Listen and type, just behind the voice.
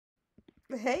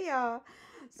Hey y'all.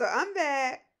 So I'm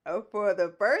back for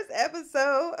the first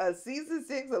episode of season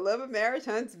 6 of Love and Marriage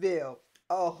Huntsville.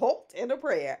 A Holt and a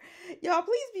prayer. Y'all,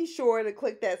 please be sure to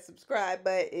click that subscribe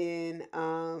button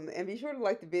and be sure to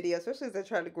like the video, especially as I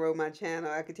try to grow my channel.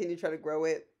 I continue to try to grow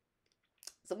it.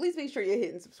 So please make sure you're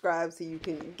hitting subscribe so you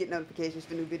can get notifications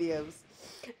for new videos.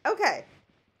 Okay,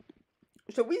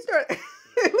 so we start.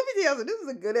 Let me tell you, so this is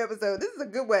a good episode. This is a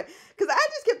good one because I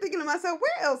just kept thinking to myself,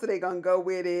 where else are they gonna go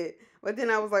with it? But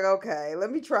then I was like, okay,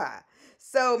 let me try.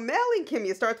 So Mel and Kimmy,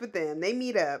 it starts with them. They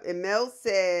meet up, and Mel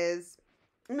says,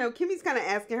 Kimmy's kind of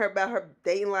asking her about her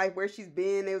dating life, where she's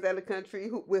been. They was out of the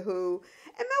country, with who,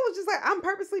 and Mel was just like, I'm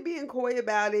purposely being coy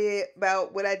about it,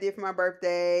 about what I did for my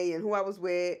birthday and who I was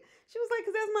with. She was like,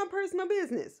 because that's my personal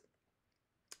business.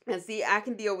 And see, I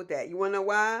can deal with that. You want to know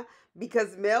why?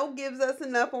 Because Mel gives us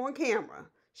enough on camera.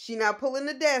 She not pulling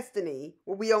the Destiny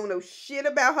where we don't know shit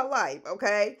about her life,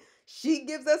 okay? She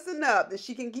gives us enough that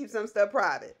she can keep some stuff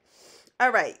private.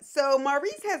 All right, so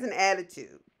Maurice has an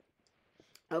attitude,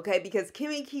 okay? Because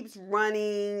Kimmy keeps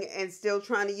running and still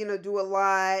trying to, do a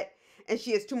lot. And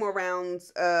she has 2 more rounds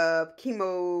of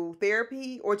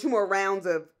chemotherapy or 2 more rounds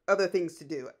of other things to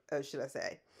do, should I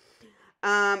say.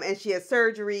 And she has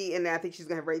surgery, and I think she's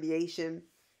gonna have radiation.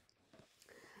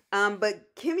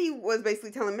 But Kimmy was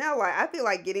basically telling Mel, like, I feel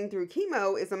like getting through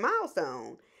chemo is a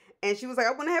milestone. And she was like,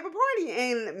 I want to have a party.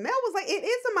 And Mel was like, it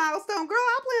is a milestone, girl.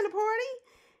 I plan a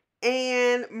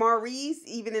party. And Maurice,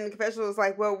 even in the confessional, was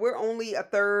like, well, we're only a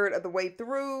third of the way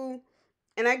through.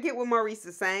 And I get what Maurice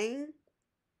is saying.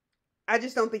 I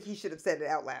just don't think he should have said it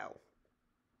out loud.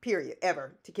 Period.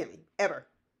 Ever. To Kimmy. Ever.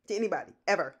 To anybody.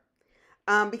 Ever.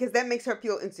 Because that makes her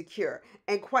feel insecure.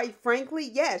 And quite frankly,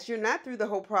 yes, you're not through the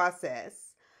whole process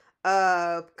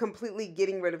of completely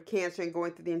getting rid of cancer and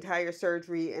going through the entire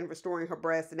surgery and restoring her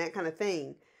breast and that kind of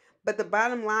thing. But the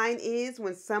bottom line is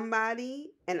when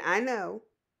somebody, and I know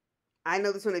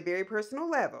this on a very personal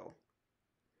level,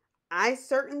 I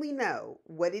certainly know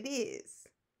what it is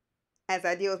as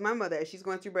I deal with my mother as she's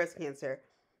going through breast cancer.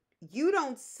 You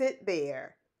don't sit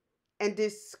there and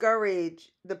discourage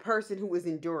the person who is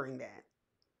enduring that.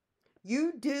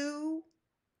 You do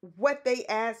what they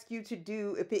ask you to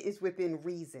do if it is within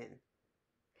reason.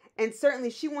 And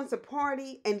certainly she wants a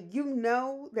party and you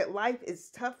know that life is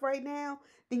tough right now,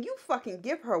 then you fucking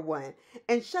give her one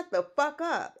and shut the fuck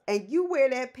up. And you wear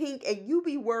that pink and you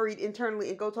be worried internally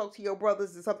and go talk to your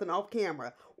brothers or something off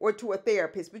camera or to a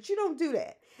therapist. But you don't do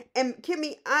that. And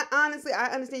Kimmy, I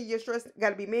understand your stress got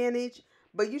to be managed,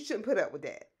 but you shouldn't put up with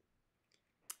that.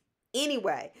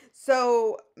 Anyway,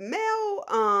 so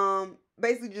Mel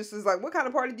basically just was like, what kind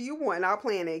of party do you want? And I'll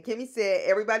plan it. Kimmy said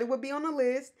everybody would be on the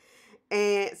list.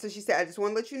 And so she said, I just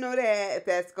want to let you know that if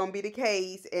that's going to be the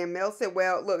case. And Mel said,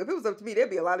 well, look, if it was up to me, there'd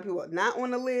be a lot of people not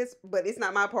on the list, but it's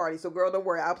not my party. So girl, don't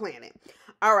worry. I'll plan it.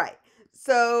 All right.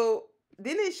 So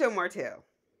then they show Martell.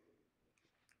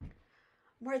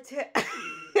 Martell.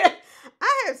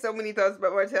 I have so many thoughts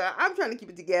about Martell. I'm trying to keep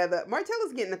it together. Martell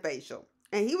is getting a facial.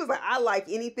 And he was like, I like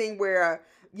anything where,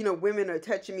 women are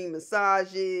touching me,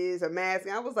 massages or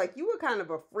masking. I was like, you were kind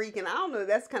of a freak. And I don't know,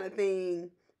 that's the kind of thing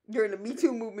during the Me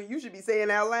Too movement you should be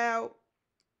saying out loud.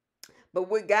 But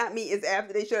what got me is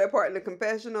after they showed that part in the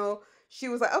confessional, she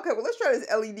was like, okay, well, let's try this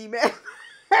LED mask.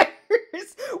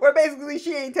 Where basically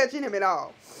she ain't touching him at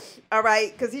all. All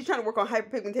right? Because he's trying to work on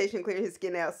hyperpigmentation and clearing his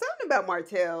skin out. Something about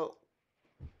Martell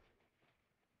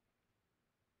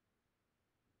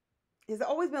has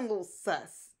always been a little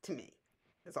sus to me.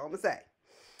 That's all I'm going to say.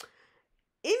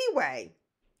 Anyway,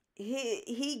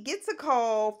 he gets a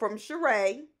call from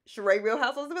Sheree, Real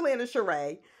Housewives of Atlanta,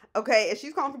 Sheree. Okay, and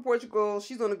she's calling from Portugal.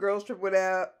 She's on a girls trip,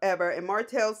 whatever. And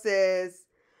Martell says,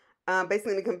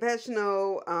 basically in the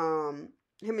confessional,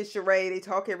 him and Sheree, they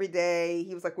talk every day.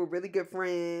 He was like, we're really good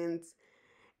friends.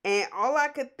 And all I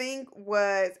could think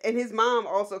was, and his mom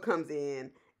also comes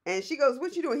in. And she goes,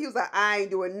 what you doing? He was like, I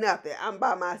ain't doing nothing. I'm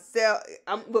by myself.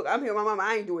 I'm here with my mama.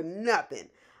 I ain't doing nothing.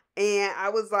 And I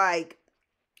was like,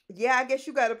 yeah, I guess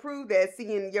you got to prove that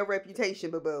seeing your reputation,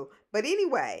 boo-boo. But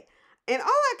anyway, and all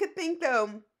I could think, though,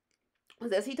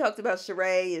 was as he talks about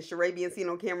Sheree and Sheree being seen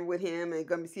on camera with him and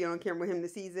going to be seen on camera with him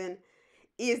this season,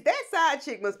 is that side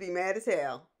chick must be mad as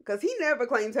hell. Because he never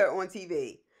claims her on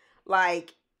TV.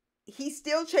 Like, he's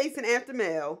still chasing after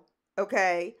Mel,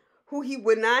 okay, who he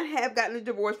would not have gotten a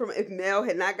divorce from if Mel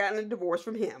had not gotten a divorce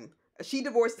from him. She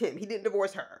divorced him. He didn't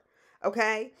divorce her,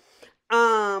 okay?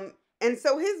 And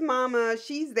so his mama,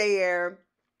 she's there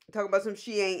talking about some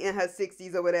she ain't in her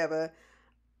 60s or whatever.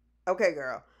 Okay,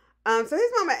 girl. So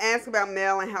his mama asks about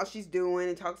Mel and how she's doing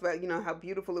and talks about, how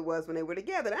beautiful it was when they were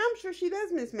together. And I'm sure she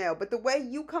does miss Mel, but the way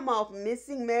you come off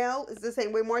missing Mel is the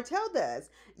same way Martell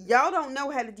does. Y'all don't know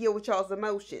how to deal with y'all's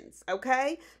emotions,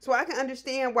 okay? So I can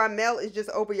understand why Mel is just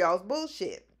over y'all's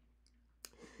bullshit.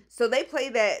 So they play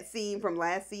that scene from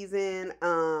last season,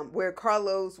 where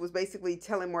Carlos was basically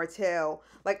telling Martell,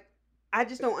 like, I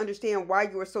just don't understand why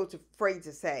you are so afraid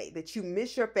to say that you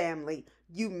miss your family,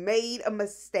 you made a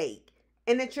mistake,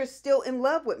 and that you're still in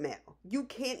love with Mel. You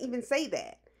can't even say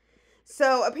that.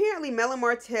 So apparently Mel and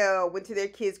Martell went to their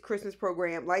kids' Christmas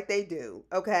program like they do,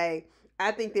 okay?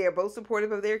 I think they are both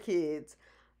supportive of their kids.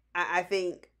 I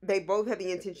think they both have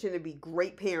the intention to be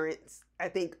great parents. I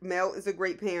think Mel is a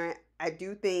great parent. I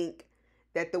do think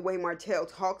that the way Martell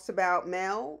talks about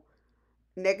Mel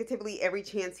negatively every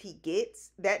chance he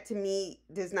gets, that to me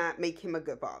does not make him a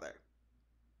good father.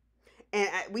 And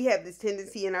we have this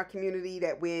tendency in our community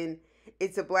that when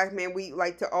it's a black man, we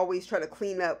like to always try to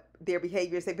clean up their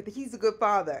behavior and say, but he's a good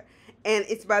father. And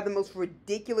it's by the most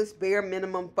ridiculous, bare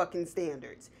minimum fucking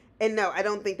standards. And no, I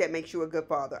don't think that makes you a good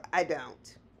father. I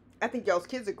don't. I think y'all's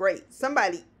kids are great.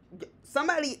 Somebody,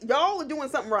 y'all are doing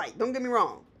something right. Don't get me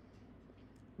wrong.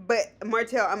 But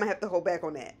Martell, I'm going to have to hold back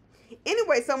on that.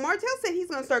 Anyway, so Martell said he's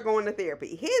going to start going to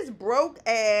therapy. His broke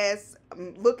ass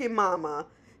looking mama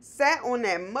sat on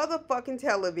that motherfucking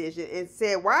television and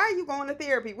said, why are you going to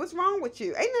therapy? What's wrong with you?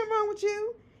 Ain't nothing wrong with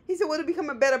you. He said, well, to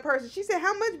become a better person. She said,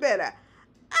 how much better?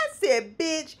 I said,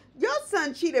 bitch, your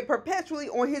son cheated perpetually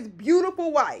on his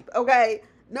beautiful wife, okay?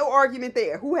 No argument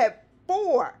there. Who had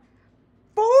four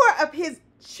of his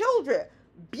children.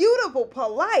 Beautiful,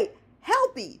 polite,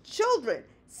 healthy children.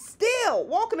 Still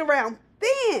walking around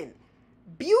thin.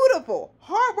 Beautiful,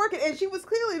 hardworking, and she was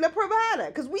clearly the provider.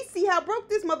 Because we see how broke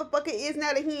this motherfucker is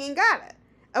now that he ain't got it.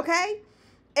 Okay?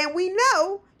 And we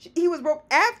know he was broke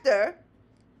after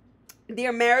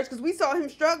their marriage because we saw him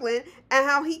struggling and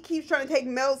how he keeps trying to take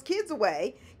Mel's kids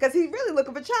away because he's really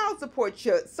looking for child support.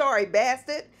 Sorry,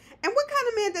 bastard. And what kind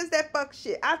of man does that fuck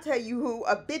shit? I'll tell you who,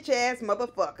 a bitch ass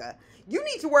motherfucker. You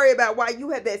need to worry about why you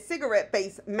have that cigarette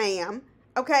face, ma'am.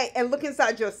 Okay, and look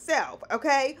inside yourself,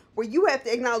 okay? Where you have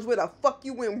to acknowledge where the fuck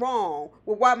you went wrong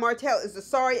with why Martell is the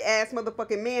sorry ass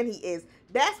motherfucking man he is.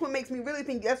 That's what makes me really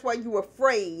think that's why you're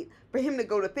afraid for him to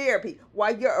go to therapy. Why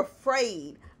you're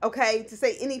afraid, okay, to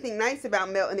say anything nice about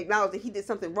Mel and acknowledge that he did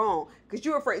something wrong. Because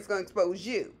you're afraid it's going to expose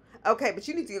you. Okay, but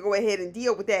you need to go ahead and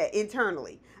deal with that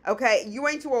internally. Okay, you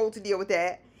ain't too old to deal with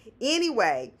that.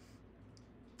 Anyway,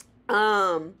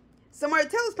 so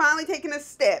Martell is finally taking a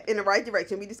step in the right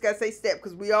direction. We just got to say step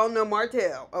because we all know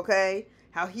Martell, okay?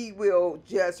 How he will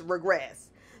just regress.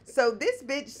 So this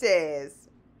bitch says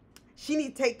she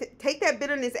needs to take that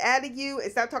bitterness out of you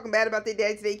and stop talking bad about their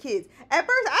daddy to their kids. At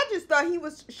first, I just thought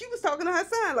she was talking to her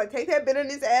son. Like, take that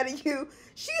bitterness out of you.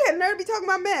 She had nerve to be talking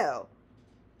about Mel.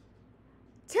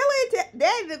 Tell her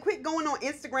daddy to quit going on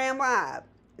Instagram Live,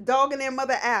 dogging their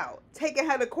mother out, taking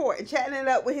her to court and chatting it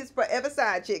up with his forever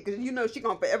side chick, because you know she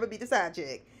gonna forever be the side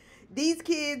chick. These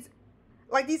kids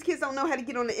don't know how to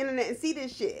get on the internet and see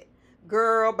this shit.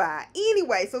 Girl, bye.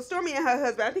 Anyway, so Stormy and her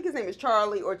husband, I think his name is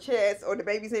Charlie or Chess, or the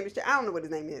baby's name is I don't know what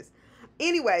his name is.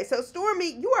 Anyway, so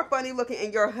Stormy, you are funny looking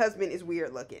and your husband is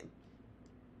weird looking.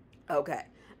 Okay.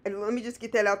 And let me just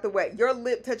get that out the way. Your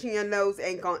lip touching your nose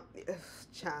ain't gonna... Ugh,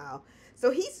 child.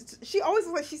 So she always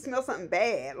looks like she smells something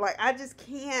bad. Like, I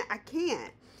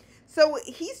can't. So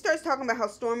he starts talking about how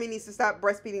Stormy needs to stop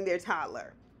breastfeeding their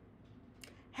toddler.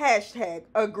 Hashtag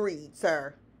agreed,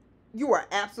 sir. You are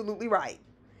absolutely right.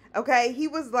 Okay? He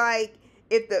was like,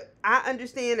 I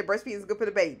understand that breastfeeding is good for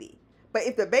the baby. But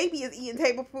if the baby is eating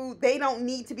table food, they don't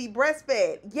need to be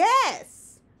breastfed.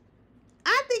 Yes!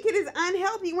 I think it is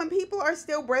unhealthy when people are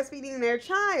still breastfeeding their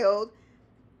child.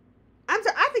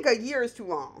 I think a year is too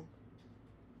long.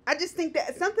 I just think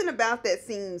that something about that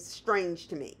seems strange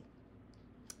to me.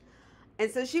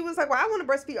 And so she was like, well, I want to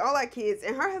breastfeed all our kids.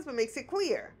 And her husband makes it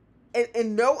clear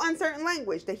in no uncertain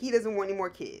language that he doesn't want any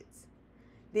more kids.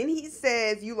 Then he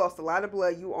says, you lost a lot of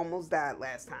blood. You almost died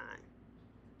last time.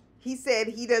 He said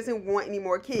he doesn't want any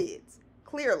more kids.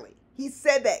 Clearly. He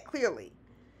said that clearly.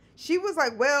 She was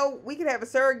like, well, we could have a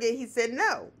surrogate. He said,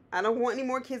 no, I don't want any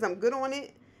more kids. I'm good on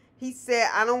it. He said,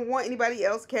 I don't want anybody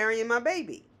else carrying my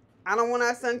baby. I don't want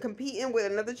our son competing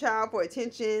with another child for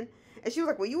attention. And she was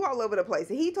like, well, you all over the place.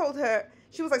 And he told her,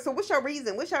 she was like, so what's your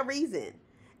reason? What's your reason?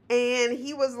 And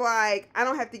he was like, I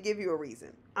don't have to give you a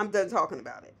reason. I'm done talking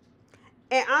about it.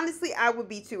 And honestly, I would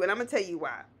be too. And I'm going to tell you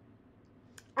why.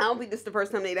 I don't think this is the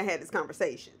first time they done had this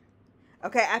conversation.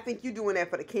 Okay, I think you're doing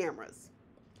that for the cameras.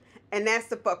 And that's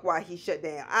the fuck why he shut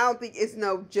down. I don't think it's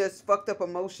no just fucked up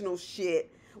emotional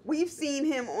shit. We've seen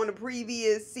him on the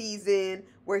previous season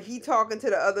where he talking to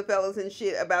the other fellas and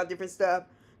shit about different stuff.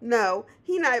 No,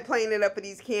 he not playing it up for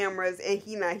these cameras, and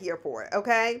he not here for it.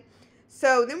 Okay.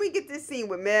 So then we get this scene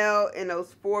with Mel and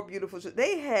those four beautiful children.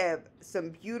 They have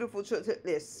some beautiful children.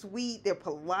 They're sweet. They're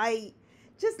polite.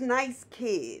 Just nice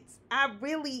kids. I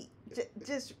really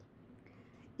just,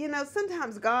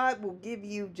 sometimes God will give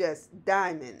you just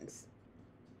diamonds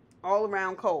all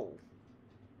around coal.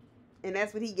 And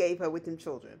that's what he gave her with them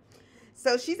children.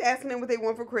 So she's asking them what they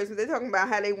want for Christmas. They're talking about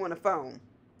how they want a phone.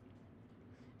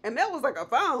 And Mel was like, a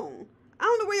phone? I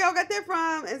don't know where y'all got that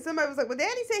from. And somebody was like, well,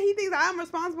 Daddy said he thinks I'm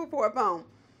responsible for a phone.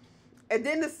 And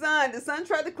then the son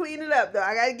tried to clean it up, though.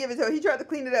 I got to give it to him. He tried to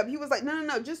clean it up. He was like,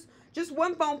 no, just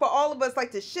one phone for all of us,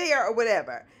 like to share or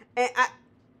whatever. And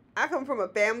I come from a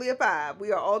family of 5.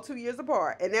 We are all 2 years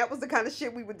apart. And that was the kind of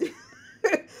shit we would do.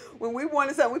 When we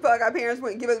wanted something, we felt like our parents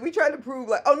wouldn't give us. We tried to prove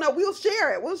like, oh no, we'll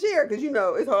share it. We'll share it. Because,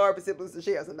 it's hard for siblings to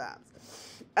share sometimes.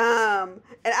 And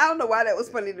I don't know why that was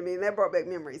funny to me, and that brought back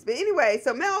memories. But anyway,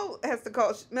 so Mel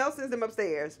sends them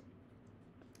upstairs,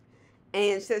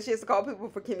 and says she has to call people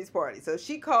for Kimmy's party. So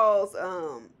she calls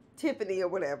Tiffany or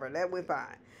whatever. That went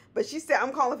fine. But she said,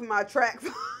 I'm calling for my track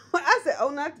phone. I said, oh,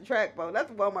 not the track phone. That's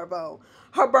the Walmart phone.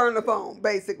 Her burner phone,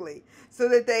 basically. So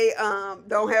that they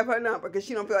don't have her number, because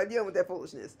she don't feel like dealing with that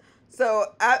foolishness. So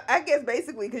I guess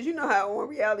basically, because you know how on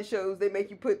reality shows they make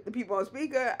you put the people on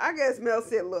speaker. I guess Mel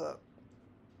said, look,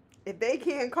 if they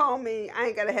can't call me, I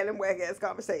ain't got to have them whack-ass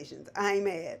conversations. I ain't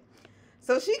mad.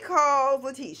 So she calls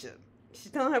Letitia.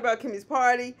 She's telling her about Kimmy's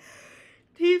party.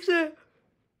 Letitia,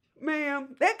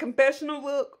 ma'am, that confessional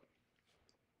look,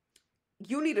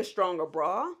 you need a stronger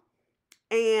bra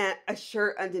and a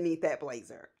shirt underneath that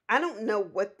blazer. I don't know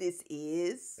what this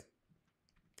is.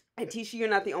 And Tisha, you're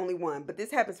not the only one. But this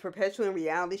happens perpetually in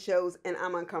reality shows, and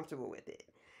I'm uncomfortable with it.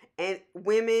 And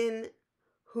women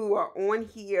who are on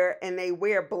here and they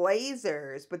wear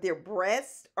blazers, but their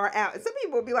breasts are out. And some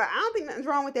people will be like, I don't think nothing's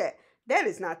wrong with that. That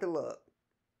is not the look.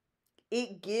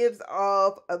 It gives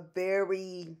off a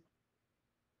very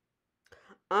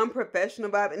unprofessional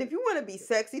vibe. And if you want to be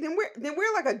sexy, then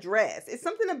wear like a dress. It's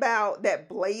something about that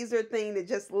blazer thing that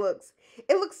just looks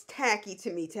tacky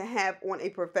to me, to have on a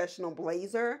professional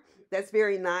blazer that's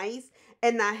very nice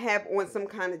and not have on some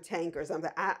kind of tank or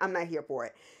something. I'm not here for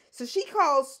it. So she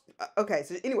calls, okay,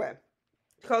 so anyway,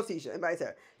 she calls Tisha, invites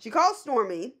her. She calls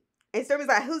Stormy, and Stormy's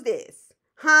like, who's this?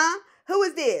 Huh? Who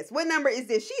is this? What number is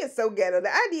this? She is so ghetto.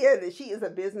 The idea that she is a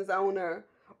business owner,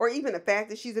 or even the fact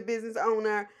that she's a business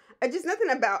owner, just nothing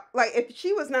about, like, if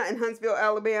she was not in Huntsville,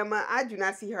 Alabama, I do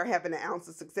not see her having an ounce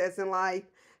of success in life.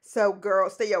 So, girl,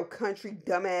 stay your country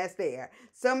dumbass there.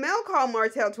 So, Mel called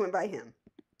Martell to invite him.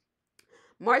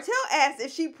 Martell asked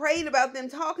if she prayed about them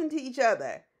talking to each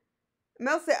other.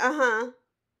 Mel said, uh-huh.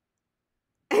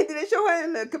 And then they show her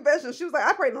in the confessional. She was like,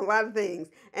 I prayed on a lot of things.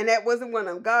 And that wasn't one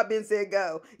of them. God been said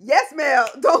go. Yes, Mel.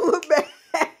 Don't look back.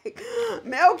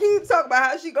 Mel keeps talking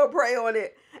about how she go pray on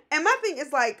it. And my thing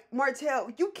is like, Martell,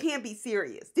 you can't be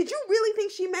serious. Did you really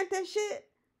think she meant that shit?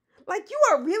 Like, you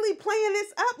are really playing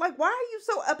this up? Like, why are you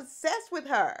so obsessed with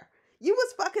her? You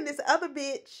was fucking this other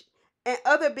bitch and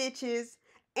other bitches,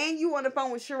 and you on the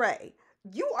phone with Sheree.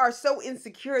 You are so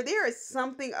insecure. There is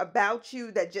something about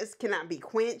you that just cannot be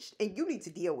quenched, and you need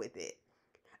to deal with it.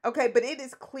 Okay, but it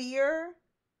is clear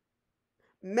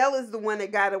Mel is the one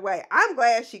that got away. I'm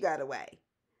glad she got away.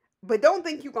 But don't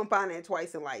think you're going to find that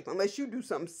twice in life unless you do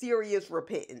some serious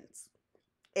repentance.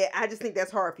 And I just think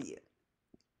that's hard for you.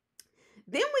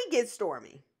 Then we get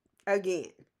Stormy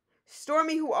again.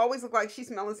 Stormy, who always look like she's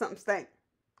smelling something stank.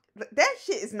 That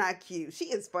shit is not cute. She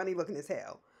is funny looking as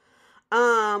hell.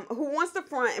 Who wants to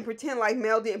front and pretend like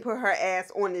Mel didn't put her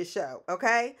ass on this show,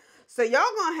 okay? So y'all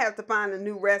gonna have to find a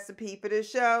new recipe for this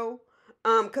show.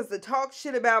 Because the talk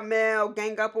shit about Mel,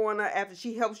 gang up on her after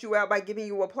she helps you out by giving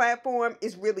you a platform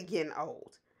is really getting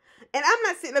old. And I'm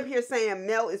not sitting up here saying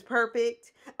Mel is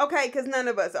perfect, okay? Because none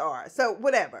of us are. So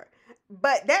whatever.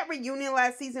 But that reunion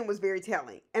last season was very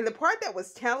telling. And the part that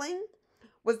was telling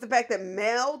was the fact that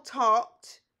Mel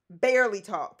barely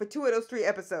talked for 2 of those 3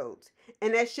 episodes.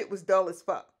 And that shit was dull as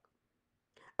fuck.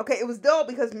 Okay, it was dull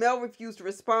because Mel refused to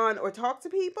respond or talk to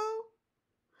people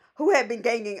who had been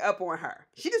ganging up on her.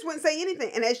 She just wouldn't say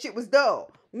anything, and that shit was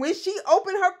dull. When she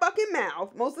opened her fucking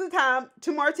mouth, most of the time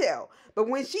to Martell, but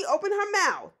when she opened her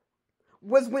mouth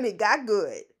was when it got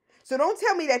good. So don't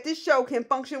tell me that this show can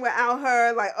function without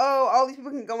her, like, oh, all these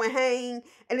people can go and hang,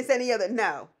 and this and the other.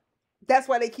 No. That's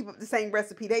why they keep up the same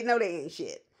recipe. They know they ain't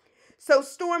shit. So,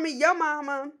 Stormy, your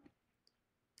mama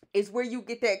is where you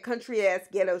get that country-ass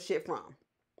ghetto shit from.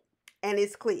 And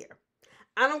it's clear.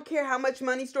 I don't care how much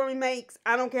money Stormy makes.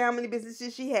 I don't care how many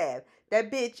businesses she has.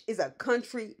 That bitch is a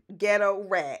country ghetto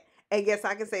rat. And yes,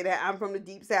 I can say that. I'm from the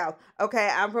deep south. Okay,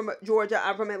 I'm from Georgia.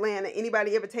 I'm from Atlanta.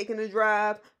 Anybody ever taken a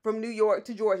drive from New York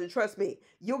to Georgia? Trust me.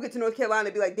 You'll get to North Carolina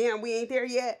and be like, damn, we ain't there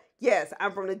yet. Yes,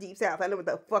 I'm from the deep south. I know what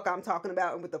the fuck I'm talking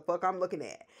about and what the fuck I'm looking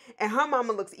at. And her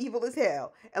mama looks evil as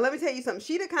hell. And let me tell you something.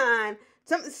 She the kind,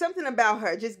 something about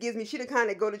her just gives me, she the kind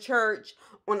that go to church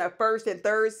on the first and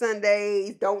third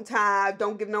Sundays, don't tithe,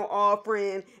 don't give no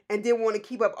offering, and then want to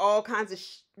keep up all kinds of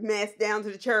mess down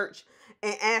to the church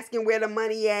and asking where the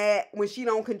money at when she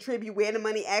don't contribute, where the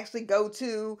money actually go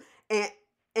to. And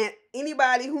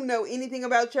anybody who know anything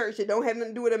about church that don't have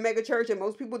nothing to do with a mega church, and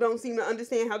most people don't seem to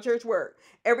understand how church work.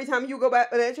 Every time you go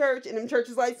back to that church and them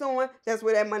churches lights on, that's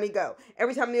where that money go.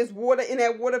 Every time there's water in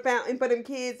that water fountain for them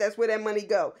kids, that's where that money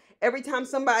go. Every time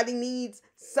somebody needs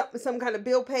some kind of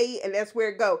bill paid, and that's where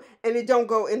it go. And it don't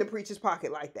go in the preacher's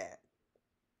pocket like that.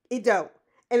 It don't.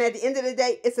 And at the end of the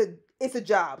day, it's a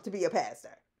job to be a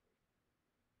pastor.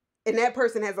 And that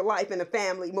person has a life and a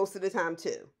family most of the time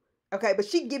too. Okay, but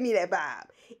she give me that vibe.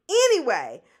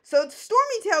 Anyway, so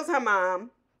Stormy tells her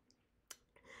mom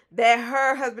that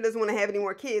her husband doesn't want to have any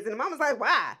more kids. And the mom was like,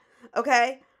 why?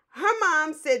 Okay, her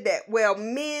mom said that, well,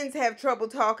 men's have trouble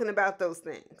talking about those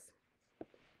things.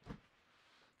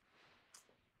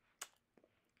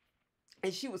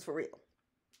 And she was for real.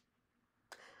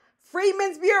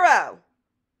 Freedmen's Bureau.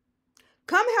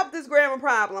 Come help this grammar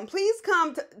problem. Please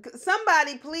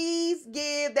somebody please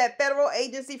give that federal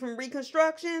agency from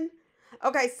Reconstruction,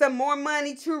 okay, some more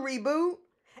money to reboot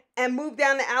and move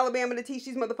down to Alabama to teach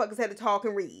these motherfuckers how to talk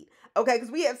and read. Okay, because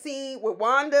we have seen with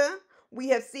Wanda, we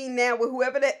have seen now with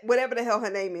whatever the hell her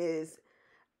name is,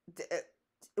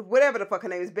 whatever the fuck her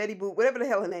name is, Betty Boop, whatever the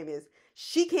hell her name is,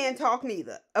 she can't talk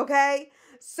neither, okay?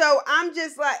 So I'm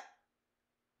just like,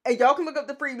 and y'all can look up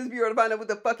the Freedmen's Bureau to find out what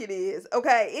the fuck it is.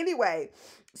 Okay, anyway.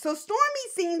 So Stormy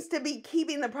seems to be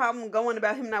keeping the problem going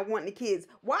about him not wanting the kids.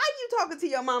 Why are you talking to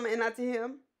your mama and not to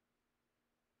him?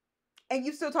 And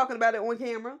you still talking about it on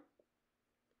camera?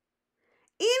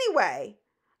 Anyway,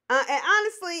 and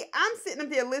honestly, I'm sitting up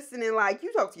there listening like,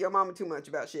 you talk to your mama too much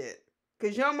about shit.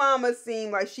 Because your mama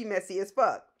seemed like she messy as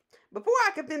fuck. Before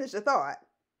I could finish the thought,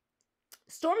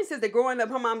 Stormy says that growing up,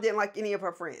 her mom didn't like any of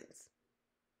her friends.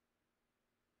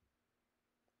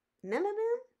 None of them?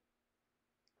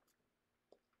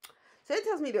 So it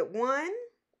tells me that, one,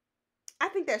 I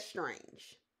think that's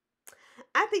strange.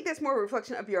 I think that's more a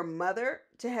reflection of your mother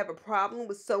to have a problem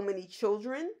with so many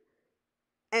children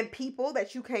and people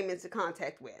that you came into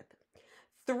contact with.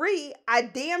 3, I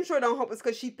damn sure don't hope it's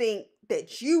because she think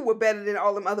that you were better than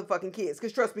all them other fucking kids.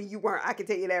 Because trust me, you weren't. I can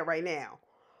tell you that right now.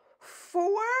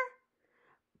 4,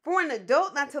 for an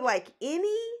adult not to like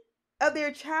any of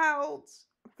their child's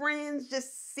friends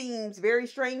just seems very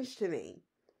strange to me.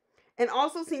 And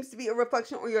also seems to be a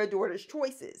reflection on your daughter's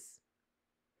choices.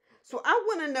 So I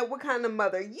want to know what kind of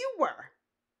mother you were.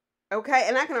 Okay?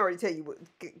 And I can already tell you what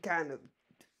kind of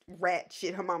rat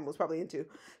shit her mom was probably into.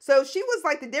 So she was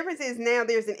like, the difference is now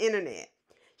there's an internet.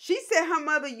 She said her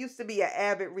mother used to be an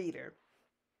avid reader.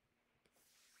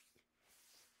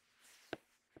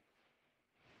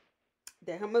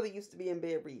 That her mother used to be in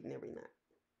bed reading every night.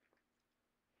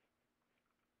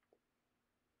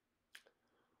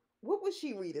 What was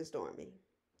she reading, Stormy?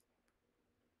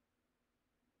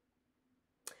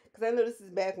 Because I know this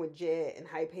is back when Jet and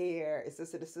Hype Hair and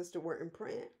Sister to Sister were in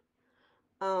print.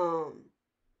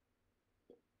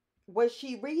 Was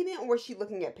she reading or was she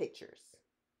looking at pictures?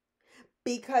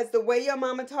 Because the way your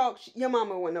mama talks, your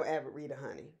mama wasn't no avid reader,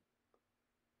 honey.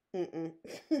 Mm-mm.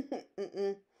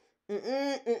 Mm-mm.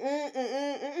 Mm-mm.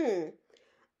 Mm-mm.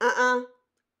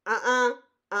 Mm-mm.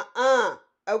 Uh-uh.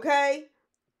 Okay?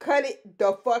 Cut it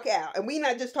the fuck out. And we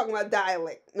not just talking about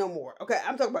dialect no more. Okay?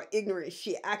 I'm talking about ignorant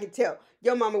shit. I can tell.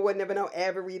 Your mama would never know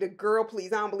avid reader. Girl,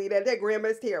 please. I don't believe that. That grammar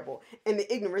is terrible. And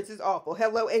the ignorance is awful.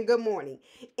 Hello and good morning.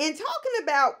 In talking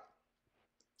about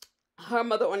her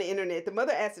mother on the internet, the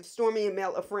mother asked if Stormy and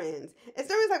Mel are friends. And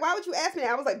Stormy's like, why would you ask me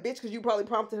that? I was like, bitch, because you probably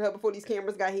prompted her before these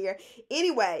cameras got here.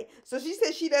 Anyway, so she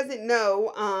says she doesn't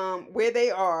know where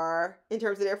they are in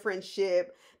terms of their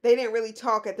friendship. They didn't really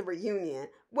talk at the reunion.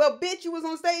 Well, bitch, you was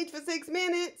on stage for 6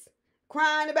 minutes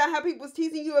crying about how people was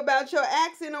teasing you about your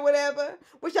accent or whatever,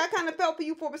 which I kind of felt for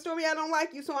you for, but Stormy, I don't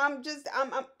like you, so I'm just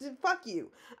fuck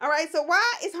you. All right, so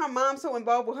why is her mom so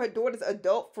involved with her daughter's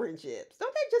adult friendships?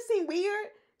 Don't that just seem weird?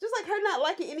 Just like her not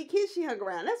liking any kids she hung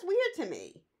around. That's weird to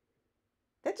me.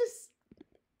 That just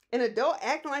An adult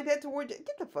acting like that toward you?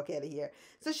 Get the fuck out of here.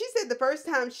 So she said the first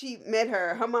time she met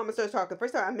her mama starts talking.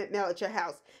 First time I met Mel at your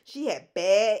house, she had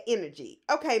bad energy.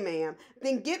 Okay, ma'am.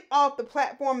 Then get off the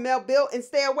platform Mel built and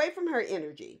stay away from her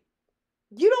energy.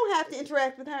 You don't have to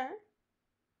interact with her.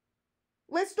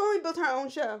 Let Stormy build her own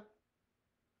show.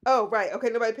 Oh, right. Okay,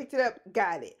 nobody picked it up.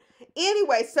 Got it.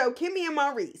 Anyway, so Kimmy and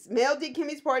Maurice. Mel did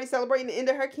Kimmy's party celebrating the end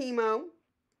of her chemo.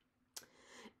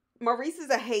 Maurice is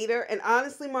a hater, and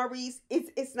honestly, Maurice,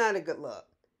 it's not a good look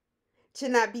to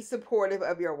not be supportive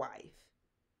of your wife.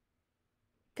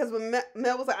 Because when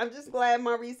Mel was like, I'm just glad,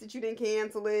 Maurice, that you didn't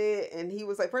cancel it. And he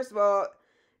was like, first of all,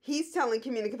 he's telling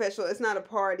Kimmy in the confessional, it's not a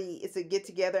party, it's a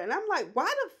get-together. And I'm like,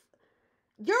 why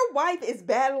your wife is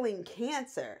battling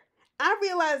cancer. I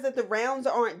realize that the rounds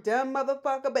aren't done,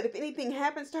 motherfucker, but if anything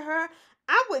happens to her,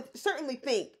 I would certainly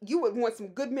think you would want some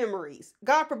good memories.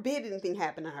 God forbid anything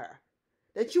happened to her.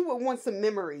 That you would want some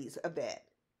memories of that.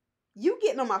 You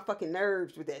getting on my fucking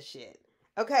nerves with that shit.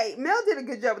 Okay, Mel did a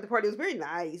good job with the party. It was very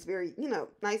nice, very,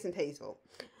 nice and tasteful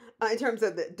in terms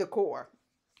of the decor.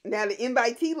 Now, the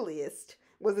invitee list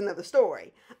was another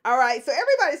story. All right, so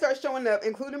everybody starts showing up,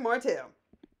 including Martell.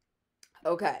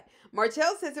 Okay,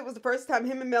 Martell says it was the first time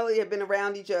him and Melody have been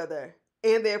around each other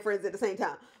and their friends at the same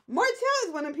time. Martell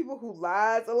is one of the people who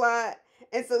lies a lot,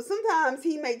 and so sometimes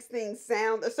he makes things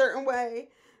sound a certain way.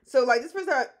 So, like, this first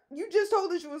time, you just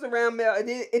told us you was around Mel, and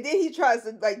then he tries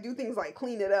to, like, do things like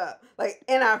clean it up, like,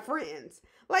 and our friends.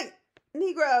 Like,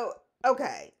 Negro,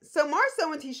 okay. So,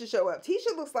 Marcel and Tisha show up.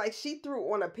 Tisha looks like she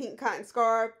threw on a pink cotton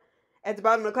scarf at the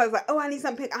bottom of the closet, like, oh, I need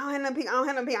some pink. I don't have no pink. I don't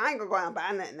have no pink. I ain't gonna go out and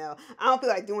buy nothing, no. I don't feel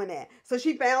like doing that. So,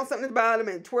 she found something at the bottom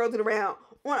and twirled it around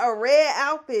on a red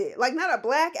outfit. Like, not a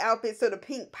black outfit so the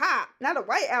pink pop. Not a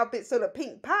white outfit so the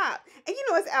pink pop. And you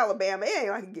know, it's Alabama. It ain't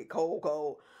like it get cold.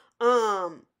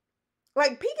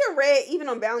 Like, pink and red, even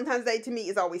on Valentine's Day, to me,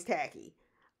 is always tacky.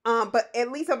 But at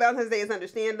least on Valentine's Day, it's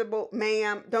understandable.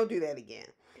 Ma'am, don't do that again.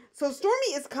 So,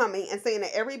 Stormy is coming and saying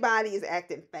that everybody is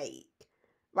acting fake.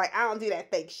 Like, I don't do that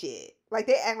fake shit. Like,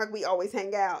 they act like we always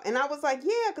hang out. And I was like,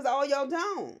 yeah, because all y'all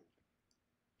don't.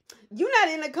 You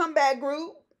not in a comeback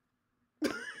group.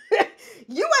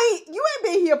 You ain't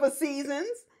been here for seasons.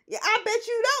 Yeah, I bet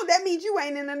you don't. That means you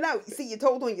ain't in the know. See, you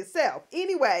told on yourself.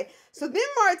 Anyway, so then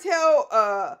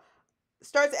Martell,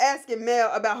 starts asking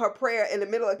Mel about her prayer in the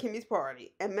middle of Kimmy's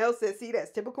party. And Mel says, see, that's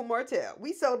typical Martell.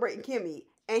 We celebrating Kimmy,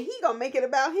 and he gonna make it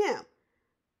about him.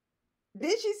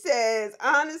 Then she says,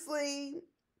 honestly,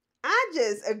 I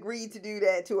just agreed to do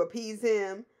that to appease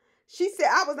him. She said,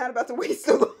 I was not about to waste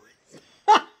a Lord.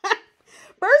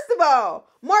 First of all,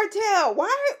 Martell,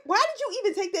 why did you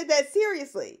even take that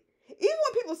seriously? Even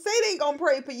when people say they gonna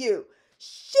pray for you,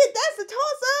 shit, that's a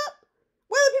toss-up.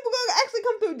 Whether people gonna actually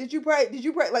come through, did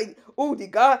you pray? Like, oh,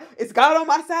 is God on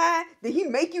my side? Did he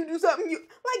make you do something?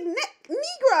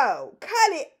 Negro,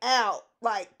 cut it out.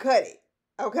 Like, cut it.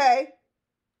 Okay?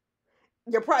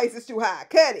 Your price is too high.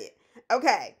 Cut it.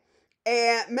 Okay.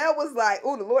 And Mel was like,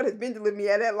 oh, the Lord has been delivering me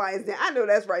at that lion's den. I know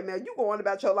that's right, Mel. You go on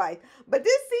about your life. But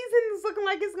this season is looking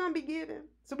like it's going to be given.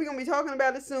 So we're going to be talking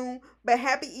about it soon. But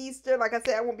happy Easter. Like I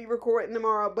said, I won't be recording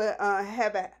tomorrow. But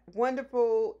have a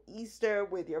wonderful Easter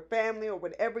with your family or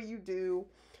whatever you do.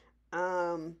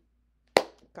 God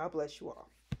bless you all.